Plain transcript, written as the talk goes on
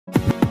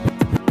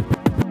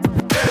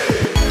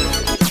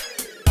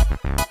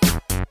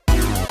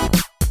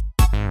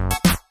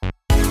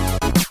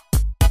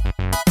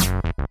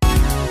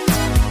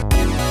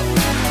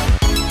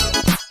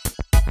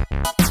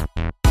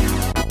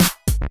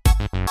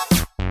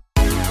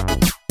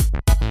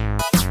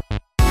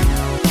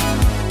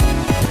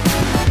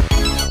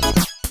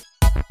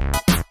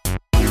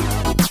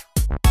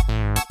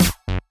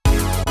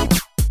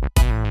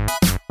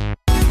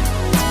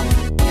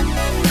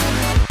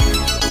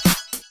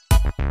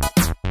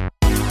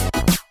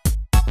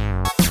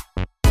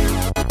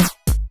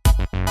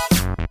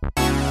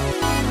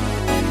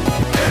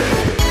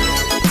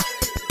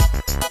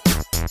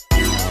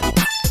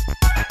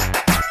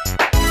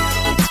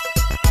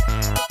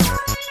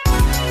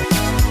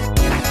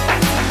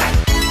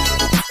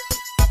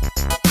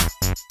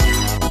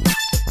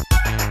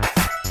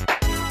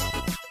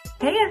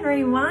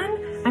everyone.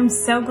 I'm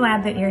so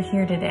glad that you're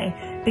here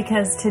today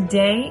because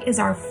today is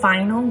our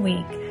final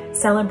week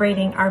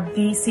celebrating our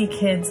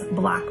VCKids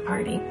block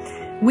party.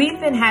 We've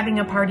been having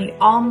a party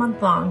all month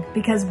long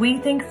because we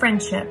think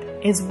friendship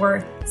is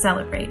worth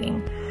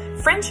celebrating.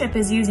 Friendship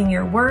is using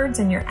your words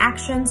and your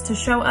actions to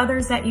show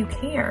others that you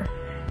care.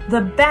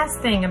 The best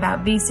thing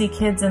about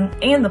VCKids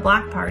and the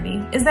block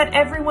party is that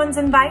everyone's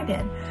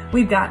invited.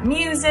 We've got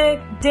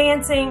music,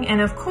 dancing, and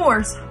of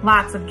course,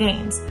 lots of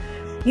games.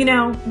 You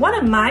know, one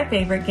of my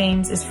favorite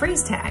games is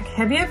freeze tag.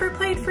 Have you ever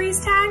played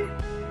freeze tag?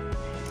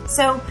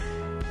 So,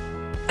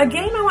 a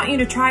game I want you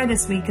to try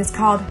this week is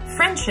called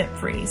Friendship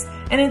Freeze,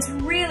 and it's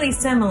really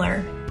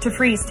similar to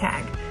freeze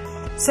tag.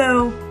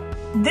 So,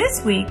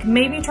 this week,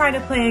 maybe try to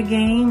play a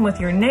game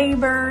with your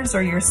neighbors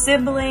or your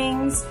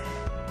siblings,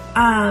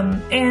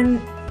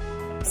 and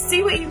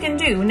see what you can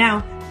do.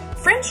 Now,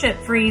 Friendship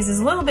Freeze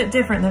is a little bit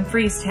different than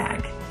freeze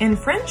tag. In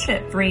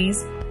Friendship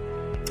Freeze,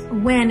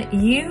 when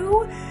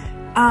you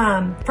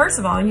first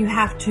of all, you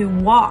have to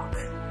walk,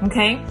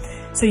 okay?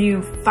 So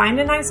you find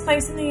a nice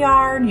place in the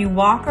yard, you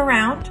walk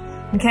around,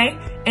 okay?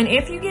 And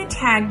if you get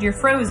tagged, you're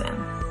frozen.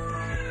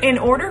 In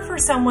order for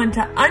someone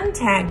to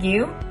untag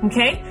you,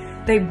 okay,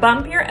 they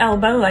bump your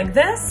elbow like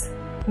this,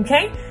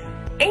 okay?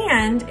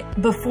 And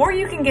before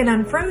you can get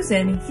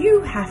unfrozen,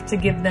 you have to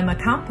give them a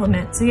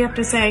compliment. So you have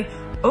to say,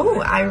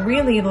 "Oh, I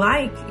really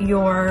like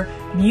your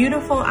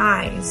beautiful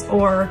eyes,"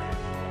 or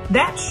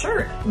 "That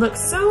shirt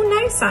looks so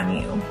nice on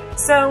you."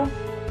 So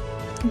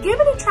give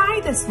it a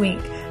try this week.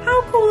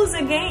 How cool is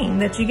a game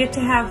that you get to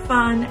have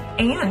fun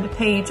and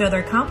pay each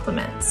other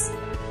compliments?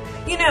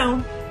 You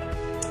know,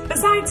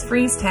 besides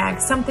freeze tag,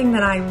 something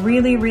that I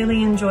really,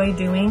 really enjoy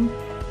doing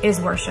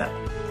is worship.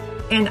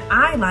 And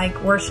I like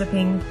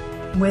worshiping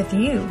with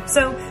you.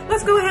 So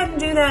let's go ahead and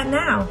do that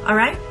now, all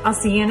right? I'll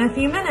see you in a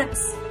few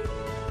minutes.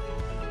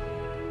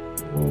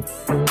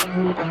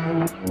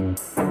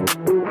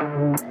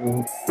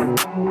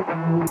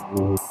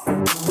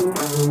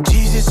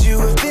 Jesus, you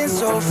have been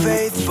so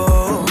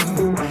faithful.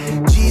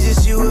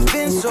 Jesus, you have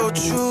been so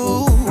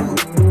true.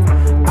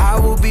 I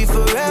will be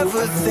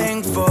forever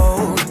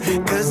thankful,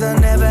 'cause I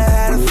never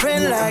had a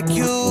friend like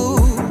you.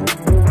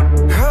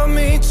 Help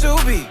me to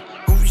be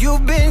who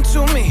you've been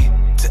to me,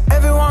 to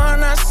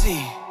everyone I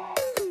see.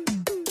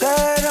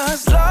 Let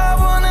us love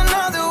one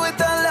another with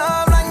a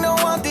love like no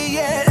other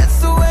yet. That's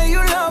the way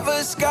you love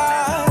us,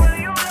 God.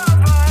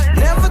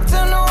 Never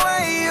turn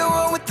away, you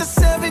are with us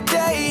every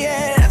day,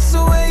 yeah. That's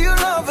the way you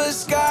love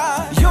us,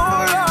 God. Your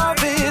love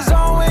has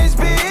always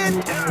been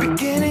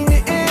beginning to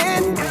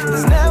end.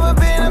 There's never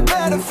been a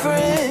better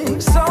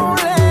friend. So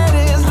let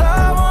us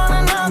love one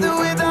another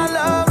with our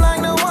love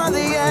like no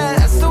other yet.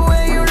 That's the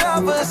way you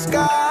love us,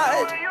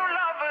 God.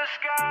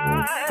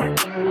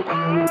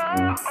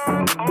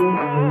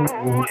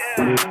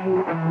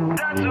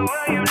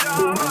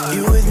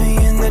 You with me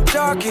in the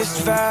darkest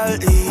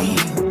valley.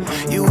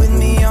 You with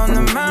me on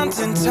the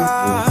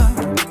mountaintop.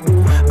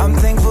 I'm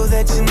thankful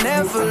that you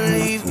never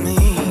leave me,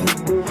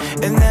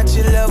 and that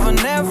your love will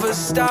never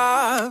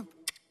stop.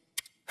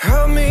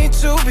 Help me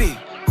to be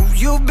who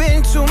you've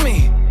been to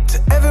me, to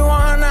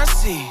everyone I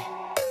see.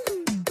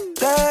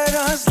 Let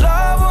us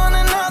love one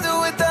another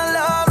with a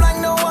love like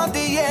no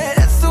other yet.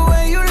 That's the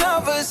way you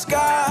love us,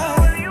 God.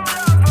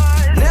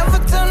 Never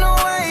turn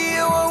away,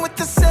 you are with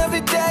us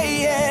every day,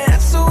 yeah.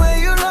 That's the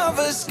way you love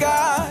us,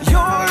 God.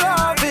 Your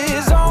love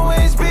has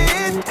always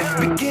been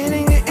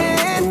beginning to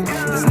end.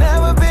 There's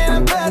never been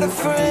a better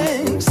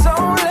friend. So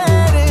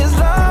let us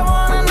love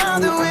one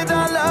another with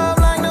our love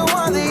like no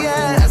other,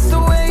 yeah. That's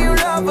the way you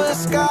love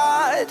us,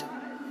 God.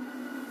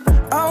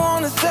 I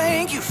wanna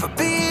thank you for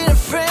being a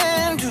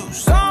friend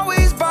who's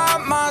always by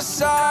my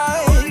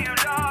side.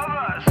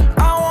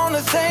 I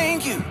wanna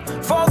thank you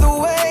for the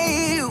way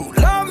you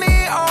love me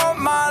all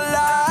my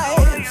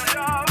life.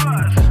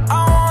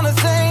 I wanna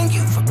thank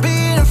you for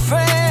being a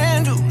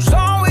friend who's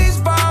always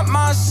by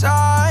my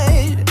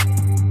side.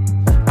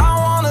 I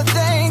wanna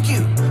thank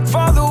you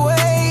for the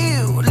way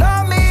you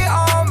love me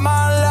all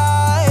my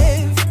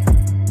life.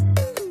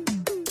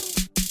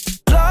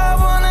 Love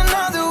one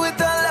another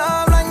with a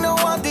love like no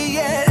other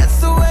yet. That's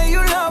the way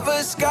you love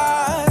us,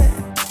 God.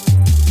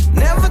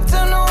 Never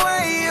turn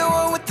away,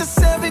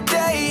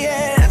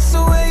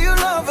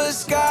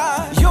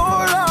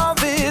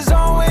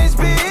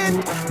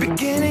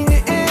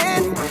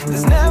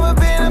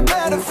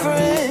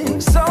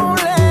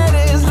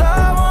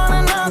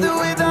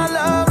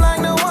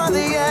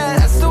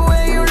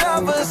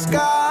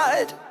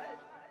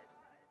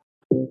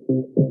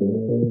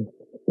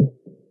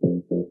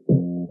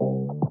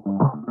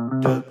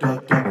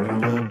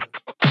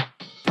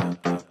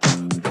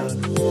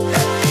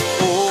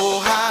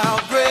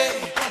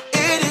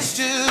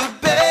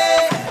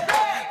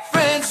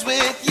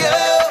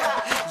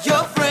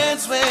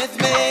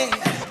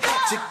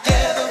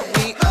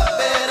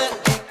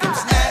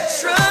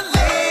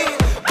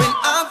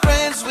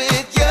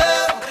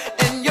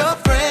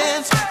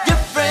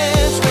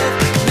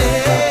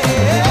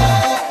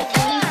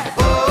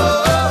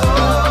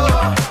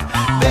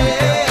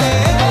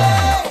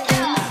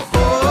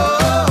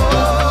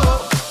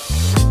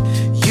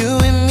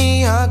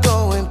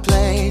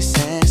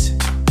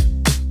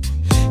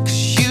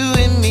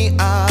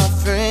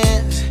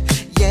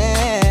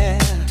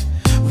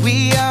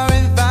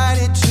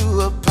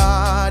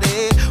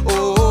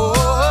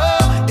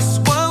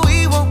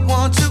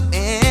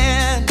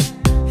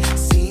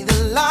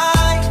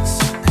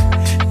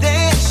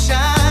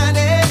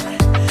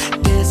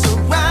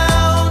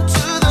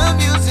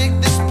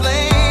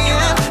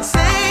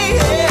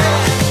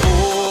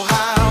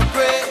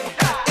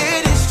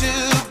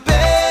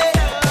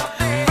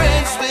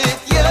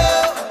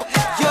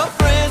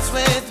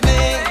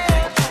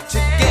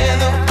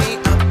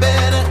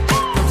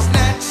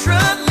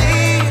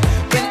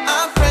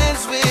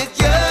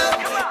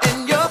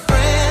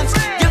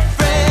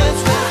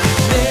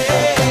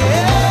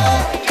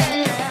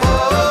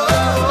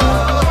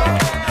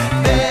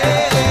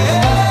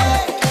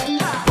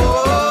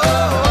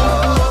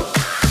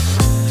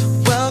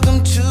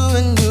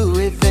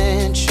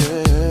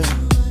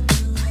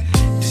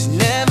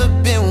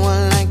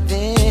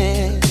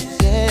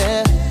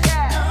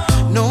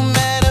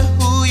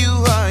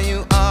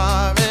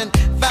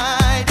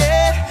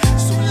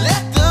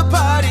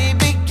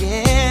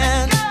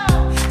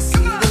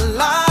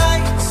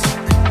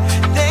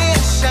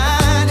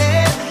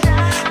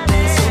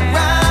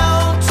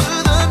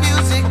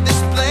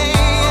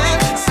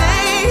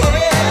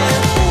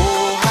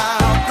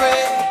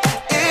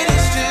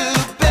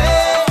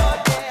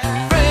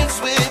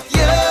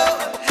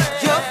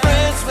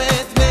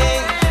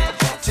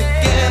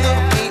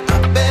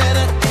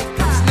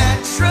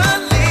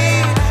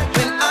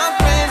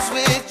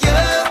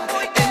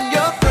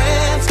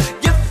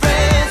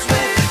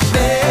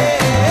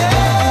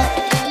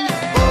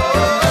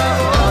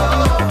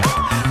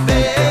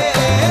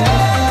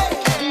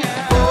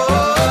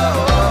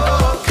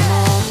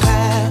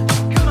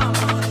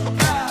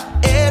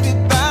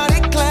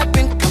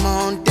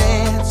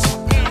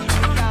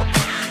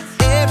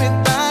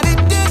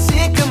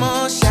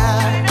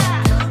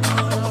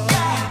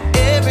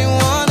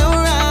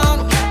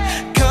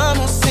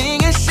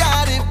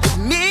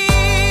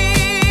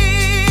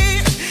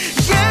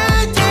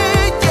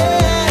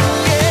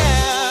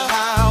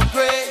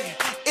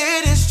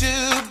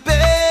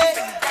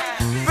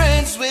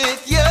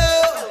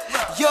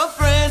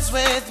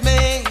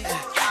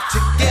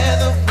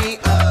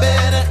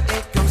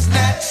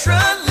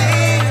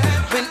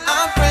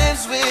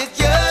 friends with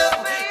you,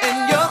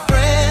 and you're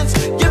friends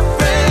with me.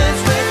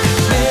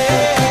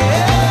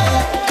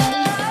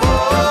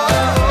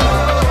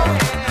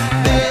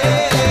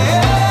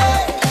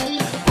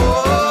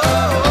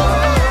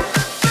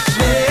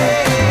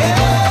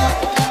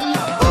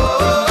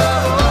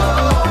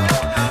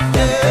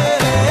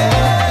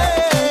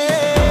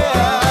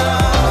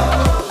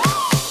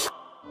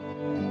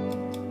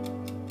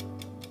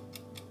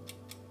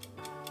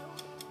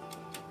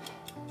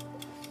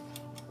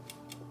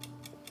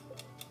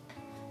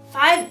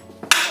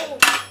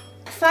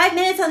 Five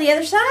minutes on the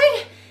other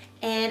side,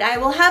 and I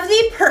will have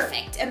the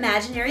perfect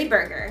imaginary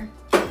burger.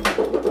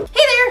 Hey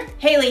there,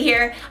 Haley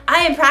here. I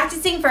am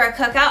practicing for a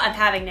cookout I'm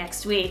having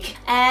next week,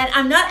 and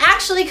I'm not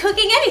actually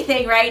cooking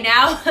anything right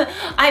now.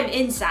 I'm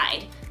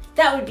inside.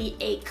 That would be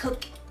a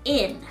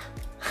cook-in.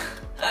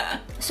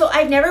 So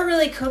I've never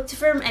really cooked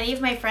for any of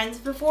my friends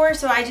before,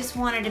 so I just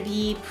wanted to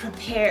be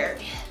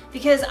prepared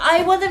because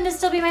I want them to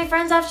still be my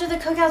friends after the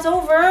cookout's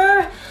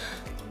over.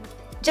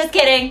 Just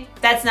kidding,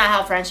 that's not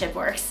how friendship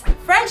works.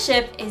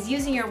 Friendship is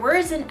using your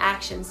words and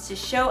actions to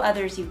show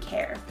others you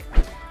care.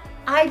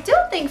 I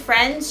don't think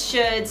friends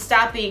should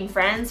stop being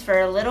friends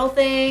for little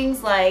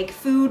things like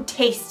food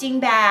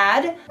tasting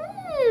bad.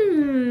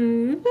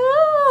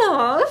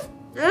 Oh,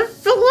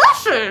 it's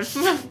delicious.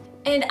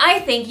 And I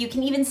think you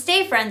can even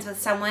stay friends with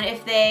someone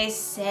if they,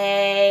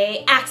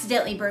 say,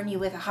 accidentally burn you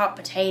with a hot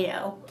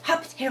potato.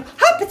 Hot potato,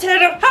 hot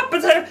potato, hot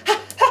potato,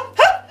 ha, ha,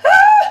 ha,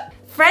 ha.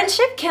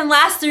 Friendship can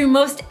last through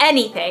most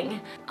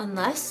anything,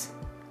 unless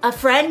a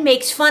friend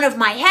makes fun of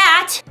my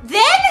hat,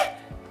 then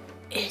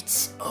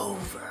it's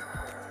over.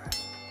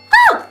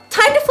 Oh,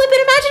 time to flip an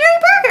imaginary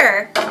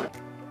burger.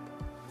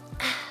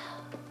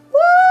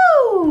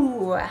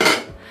 Woo!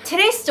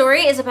 Today's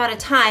story is about a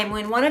time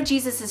when one of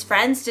Jesus's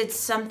friends did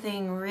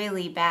something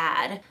really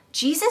bad.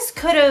 Jesus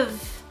could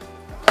have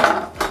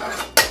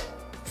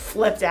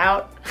flipped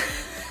out.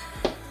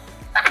 But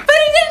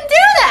he didn't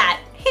do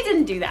that. He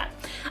didn't do that.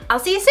 I'll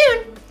see you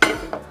soon.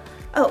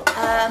 Oh,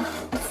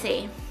 let's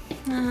see.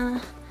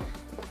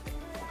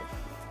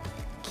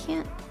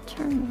 Can't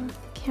turn the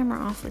camera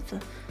off with the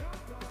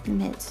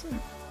mids.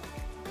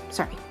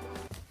 Sorry.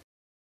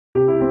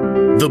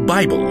 The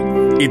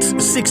Bible. It's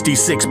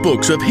 66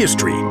 books of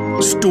history,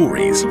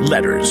 stories,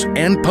 letters,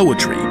 and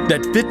poetry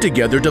that fit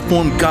together to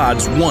form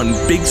God's one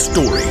big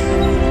story.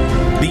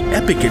 The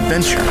epic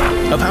adventure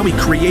of how He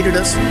created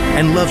us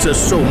and loves us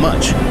so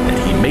much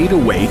that He made a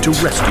way to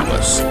rescue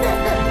us.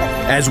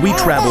 As we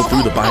travel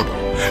through the Bible,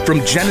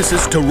 from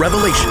Genesis to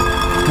Revelation,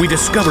 we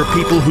discover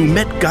people who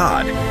met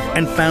God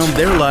and found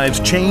their lives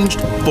changed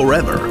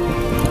forever.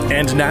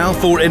 And now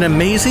for an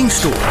amazing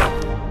story,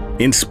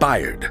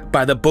 inspired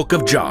by the book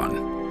of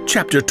John,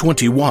 chapter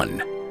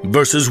 21,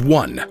 verses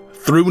 1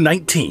 through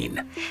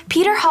 19.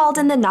 Peter hauled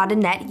in the knotted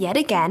net yet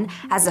again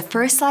as the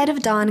first light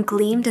of dawn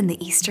gleamed in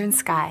the eastern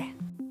sky.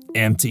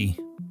 Empty.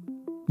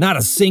 Not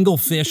a single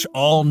fish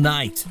all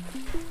night.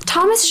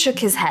 Thomas shook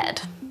his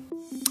head.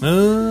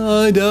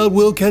 I doubt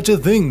we'll catch a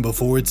thing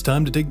before it's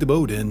time to take the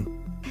boat in.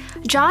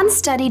 John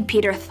studied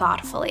Peter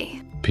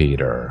thoughtfully.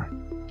 Peter,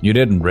 you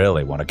didn't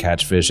really want to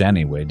catch fish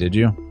anyway, did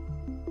you?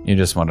 You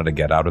just wanted to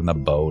get out in the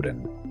boat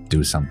and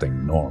do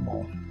something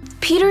normal.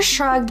 Peter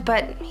shrugged,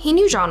 but he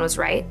knew John was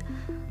right.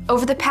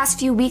 Over the past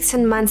few weeks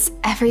and months,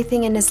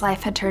 everything in his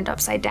life had turned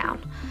upside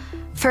down.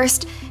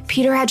 First,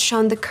 Peter had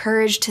shown the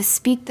courage to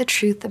speak the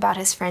truth about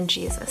his friend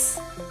Jesus.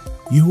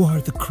 You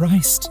are the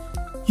Christ.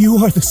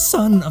 You are the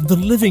Son of the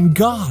living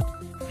God.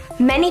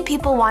 Many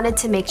people wanted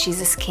to make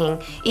Jesus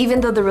king, even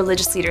though the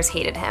religious leaders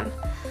hated him.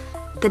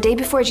 The day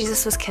before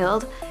Jesus was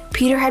killed,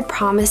 Peter had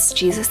promised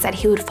Jesus that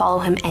he would follow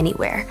him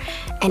anywhere,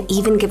 and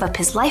even give up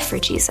his life for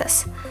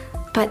Jesus.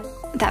 But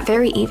that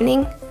very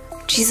evening,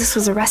 Jesus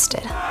was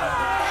arrested.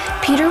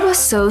 Peter was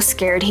so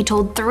scared he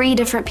told 3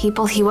 different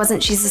people he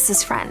wasn't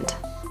Jesus' friend.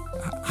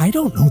 I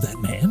don't know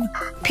that man.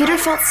 Peter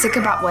felt sick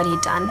about what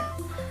he'd done,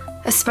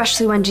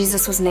 especially when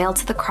Jesus was nailed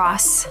to the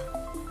cross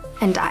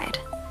and died.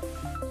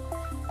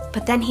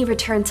 But then he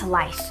returned to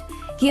life.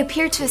 He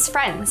appeared to his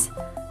friends.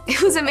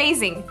 It was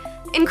amazing,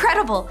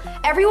 incredible.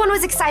 Everyone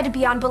was excited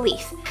beyond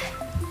belief.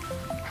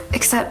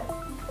 Except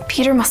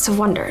Peter must have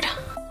wondered.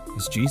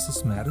 Is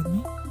Jesus mad at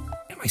me?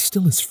 Am I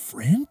still his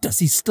friend? Does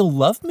he still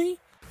love me?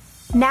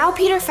 Now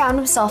Peter found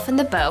himself in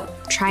the boat,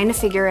 trying to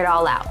figure it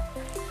all out.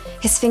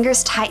 His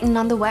fingers tightened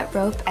on the wet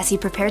rope as he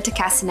prepared to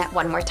cast the net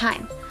one more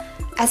time.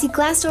 As he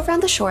glanced over on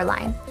the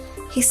shoreline,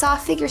 he saw a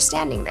figure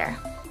standing there.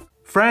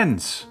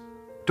 Friends,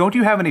 don't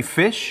you have any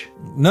fish?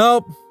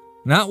 Nope,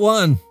 not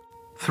one.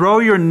 Throw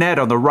your net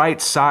on the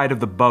right side of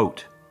the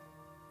boat.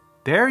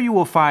 There you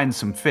will find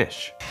some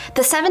fish.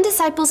 The 7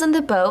 disciples in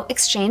the boat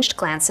exchanged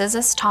glances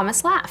as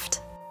Thomas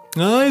laughed.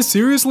 I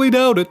seriously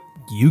doubt it.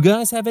 You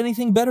guys have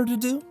anything better to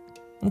do?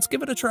 Let's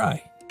give it a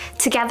try.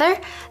 Together,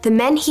 the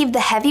men heaved the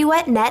heavy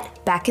wet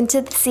net back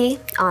into the sea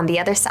on the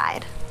other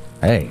side.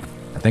 Hey,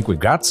 I think we've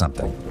got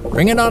something.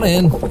 Bring it on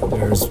in.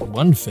 There's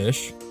 1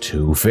 fish.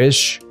 2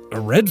 fish. A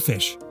red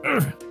fish.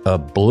 A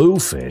blue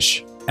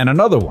fish. And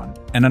another one.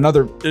 And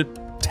another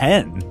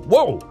 10.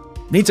 Whoa!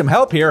 Need some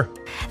help here.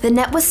 The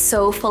net was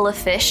so full of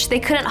fish, they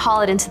couldn't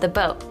haul it into the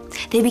boat.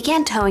 They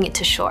began towing it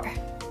to shore.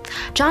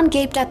 John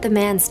gaped at the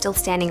man still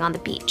standing on the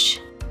beach.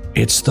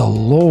 It's the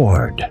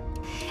Lord.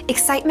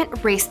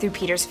 Excitement raced through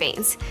Peter's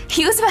veins.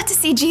 He was about to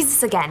see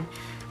Jesus again.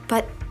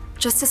 But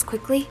just as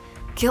quickly,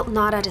 guilt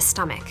gnawed at his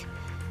stomach.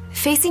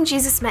 Facing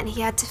Jesus meant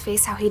he had to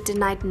face how he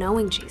denied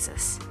knowing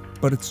Jesus.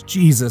 But it's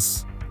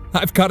Jesus.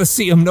 I've got to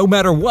see him no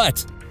matter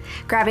what.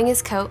 Grabbing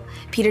his coat,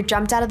 Peter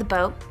jumped out of the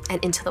boat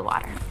and into the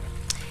water.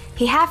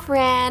 He half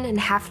ran and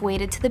half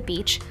waded to the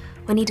beach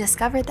when he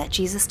discovered that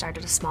Jesus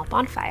started a small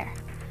bonfire.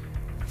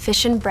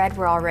 Fish and bread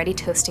were already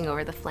toasting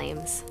over the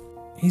flames.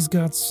 He's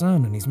God's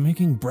son and he's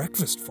making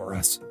breakfast for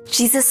us.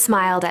 Jesus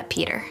smiled at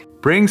Peter.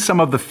 Bring some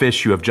of the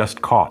fish you have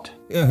just caught.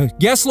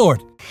 Yes,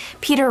 Lord.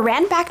 Peter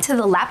ran back to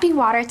the lapping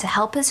water to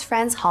help his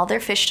friends haul their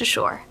fish to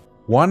shore.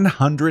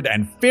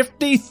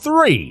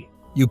 153.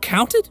 You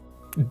counted?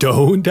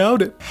 Don't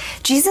doubt it.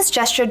 Jesus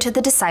gestured to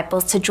the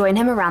disciples to join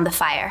him around the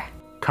fire.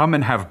 Come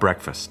and have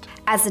breakfast.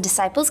 As the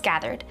disciples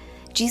gathered,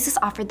 Jesus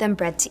offered them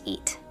bread to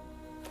eat.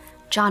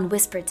 John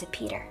whispered to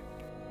Peter,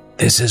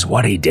 This is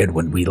what he did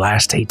when we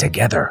last ate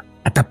together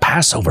at the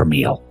Passover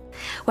meal.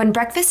 When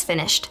breakfast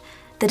finished,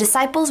 the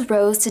disciples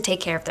rose to take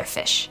care of their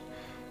fish.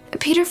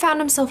 Peter found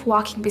himself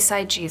walking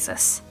beside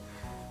Jesus.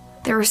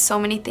 There were so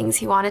many things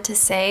he wanted to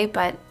say,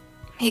 but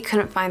he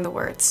couldn't find the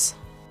words.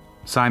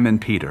 Simon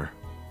Peter,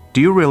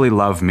 do you really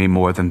love me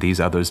more than these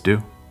others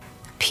do?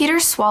 Peter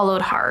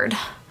swallowed hard.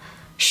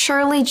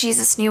 Surely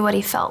Jesus knew what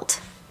he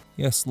felt.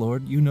 Yes,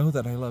 Lord, you know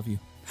that I love you.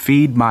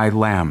 Feed my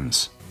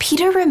lambs.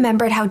 Peter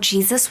remembered how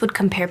Jesus would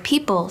compare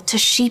people to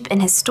sheep in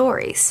his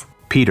stories.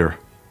 Peter,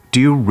 do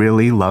you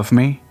really love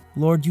me?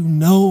 Lord, you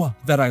know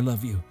that I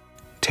love you.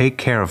 Take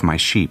care of my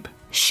sheep.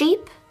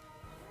 Sheep?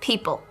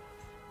 People.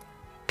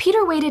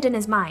 Peter waited in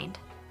his mind.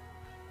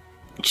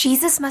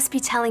 Jesus must be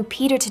telling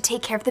Peter to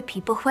take care of the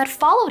people who had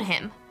followed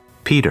him.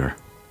 Peter,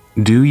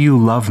 do you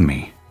love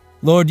me?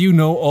 Lord, you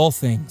know all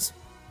things.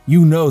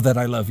 You know that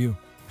I love you.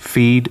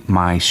 Feed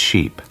my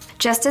sheep.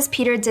 Just as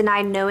Peter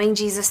denied knowing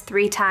Jesus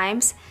 3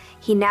 times,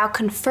 he now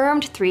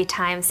confirmed 3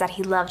 times that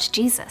he loved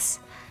Jesus.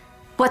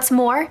 What's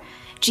more,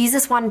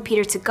 Jesus wanted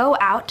Peter to go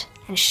out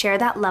and share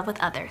that love with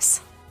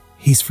others.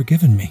 He's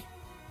forgiven me,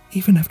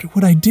 even after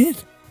what I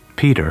did.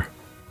 Peter,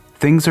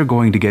 things are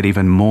going to get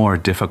even more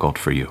difficult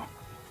for you.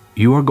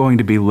 You are going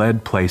to be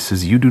led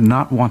places you do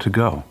not want to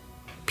go.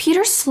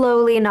 Peter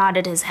slowly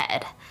nodded his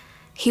head.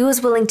 He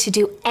was willing to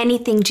do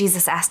anything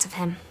Jesus asked of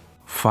him.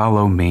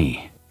 Follow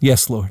me.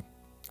 Yes, Lord,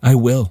 I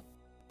will.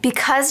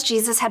 Because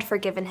Jesus had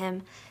forgiven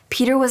him,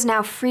 Peter was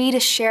now free to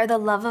share the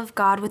love of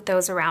God with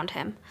those around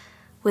him,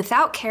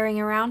 without carrying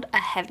around a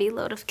heavy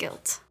load of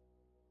guilt.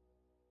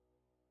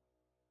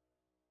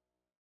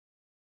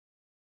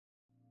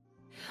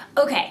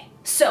 Okay,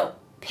 so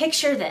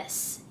picture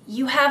this.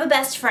 You have a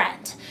best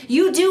friend.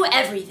 You do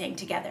everything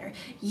together.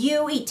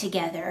 You eat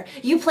together.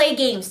 You play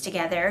games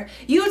together.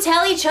 You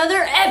tell each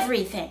other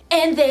everything.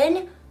 And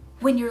then,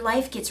 when your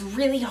life gets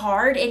really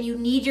hard and you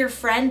need your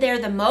friend there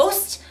the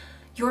most,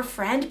 your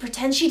friend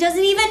pretends she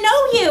doesn't even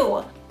know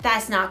you.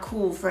 That's not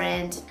cool,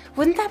 friend.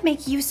 Wouldn't that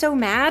make you so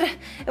mad?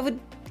 It would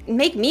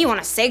make me want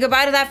to say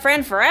goodbye to that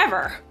friend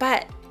forever.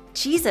 But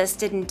Jesus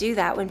didn't do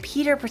that when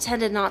Peter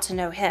pretended not to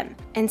know him.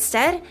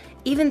 Instead,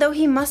 even though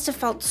he must have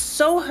felt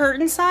so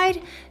hurt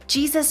inside,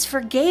 Jesus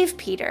forgave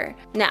Peter.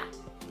 Now,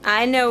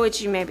 I know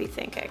what you may be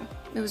thinking.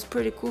 It was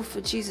pretty cool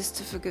for Jesus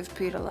to forgive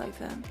Peter like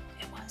that.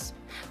 It was.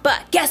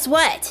 But guess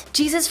what?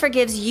 Jesus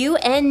forgives you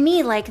and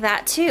me like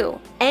that too.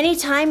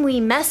 Anytime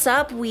we mess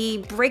up, we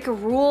break a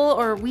rule,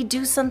 or we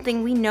do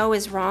something we know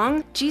is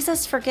wrong,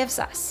 Jesus forgives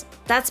us.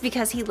 That's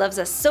because he loves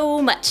us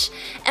so much,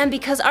 and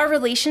because our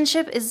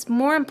relationship is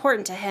more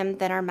important to him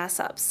than our mess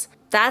ups.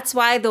 That's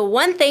why the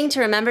one thing to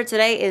remember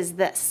today is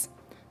this.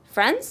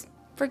 Friends,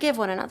 forgive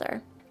one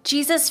another.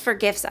 Jesus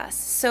forgives us,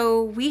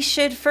 so we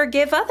should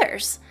forgive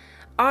others.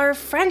 Our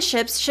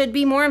friendships should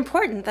be more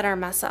important than our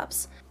mess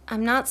ups.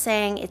 I'm not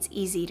saying it's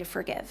easy to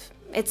forgive.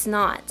 It's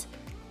not.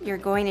 You're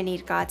going to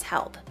need God's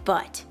help,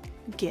 but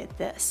get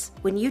this.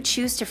 When you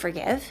choose to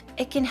forgive,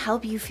 it can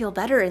help you feel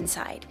better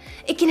inside.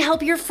 It can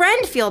help your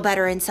friend feel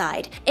better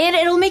inside, and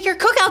it'll make your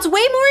cookouts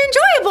way more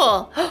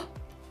enjoyable.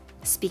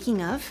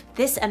 Speaking of,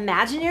 this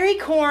imaginary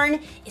corn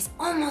is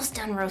almost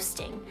done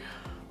roasting.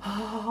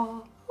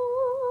 Oh,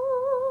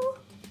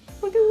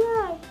 look at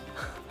that.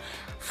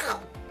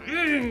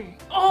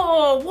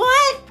 Oh,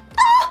 what?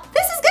 Oh,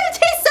 this is gonna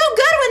taste so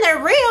good when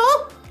they're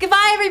real.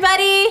 Goodbye,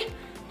 everybody.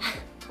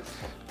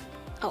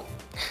 Oh,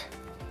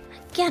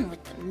 again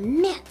with the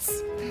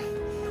mitts.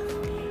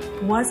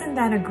 Wasn't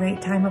that a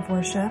great time of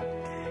worship?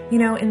 You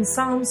know, in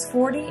Psalms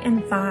 40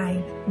 and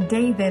 5,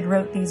 David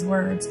wrote these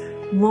words,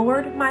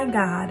 Lord my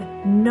God,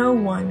 no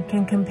one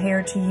can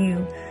compare to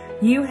you.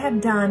 You have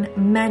done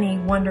many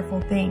wonderful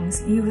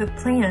things. You have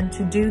planned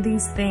to do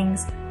these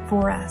things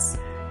for us.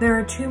 There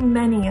are too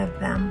many of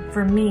them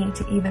for me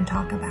to even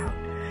talk about.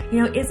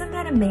 You know, isn't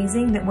that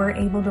amazing that we're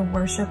able to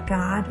worship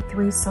God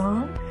through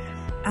song?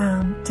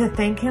 To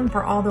thank him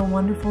for all the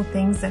wonderful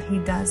things that he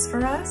does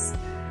for us?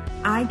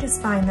 I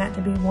just find that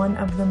to be one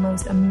of the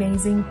most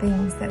amazing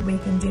things that we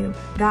can do.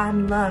 God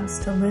loves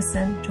to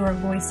listen to our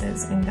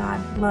voices, and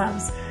God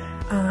loves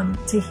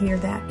to hear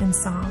that in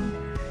song.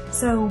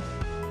 So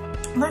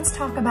let's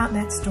talk about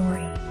that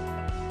story.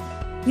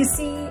 You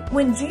see,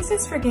 when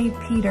Jesus forgave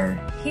Peter,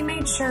 he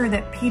made sure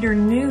that Peter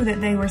knew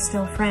that they were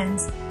still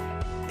friends.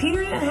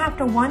 Peter didn't have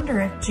to wonder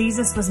if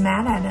Jesus was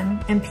mad at him,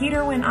 and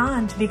Peter went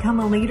on to become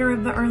a leader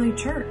of the early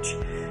church.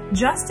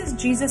 Just as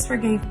Jesus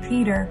forgave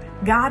Peter,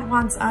 God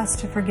wants us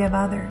to forgive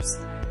others.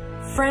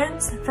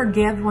 Friends,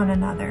 forgive one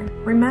another.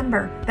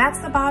 Remember, that's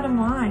the bottom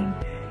line.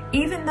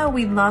 Even though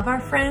we love our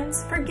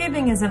friends,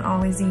 forgiving isn't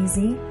always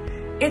easy.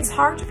 It's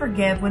hard to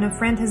forgive when a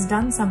friend has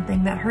done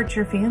something that hurts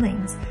your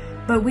feelings,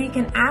 but we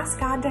can ask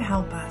God to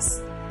help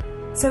us.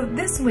 So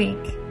this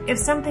week, if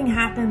something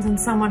happens and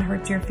someone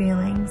hurts your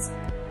feelings,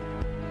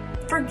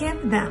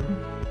 forgive them,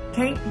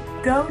 okay?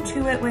 Go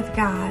to it with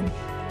God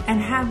and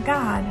have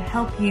God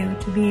help you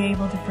to be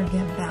able to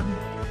forgive them.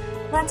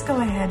 Let's go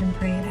ahead and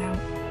pray it out.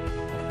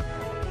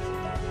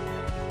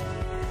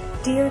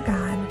 Dear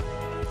God,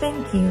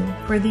 thank you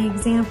for the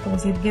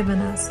examples you've given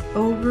us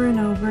over and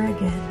over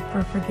again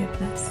for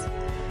forgiveness.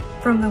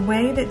 From the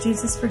way that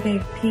Jesus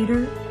forgave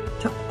Peter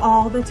to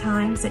all the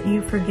times that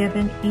you've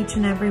forgiven each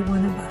and every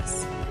one of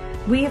us,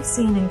 we have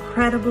seen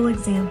incredible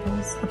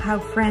examples of how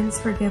friends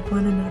forgive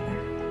one another.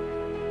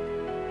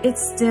 It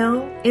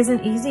still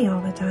isn't easy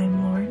all the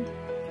time, Lord.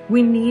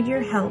 We need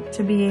your help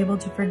to be able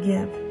to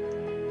forgive.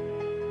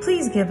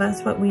 Please give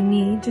us what we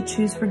need to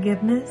choose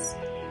forgiveness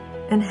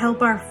and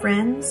help our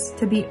friends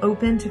to be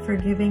open to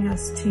forgiving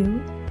us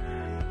too,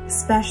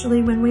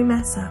 especially when we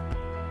mess up.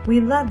 We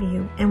love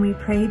you and we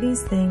pray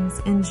these things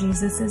in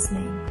Jesus'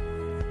 name.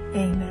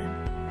 Amen.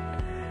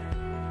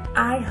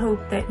 I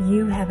hope that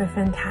you have a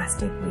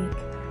fantastic week.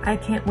 I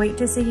can't wait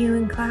to see you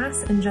in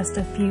class in just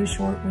a few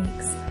short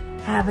weeks.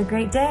 Have a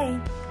great day.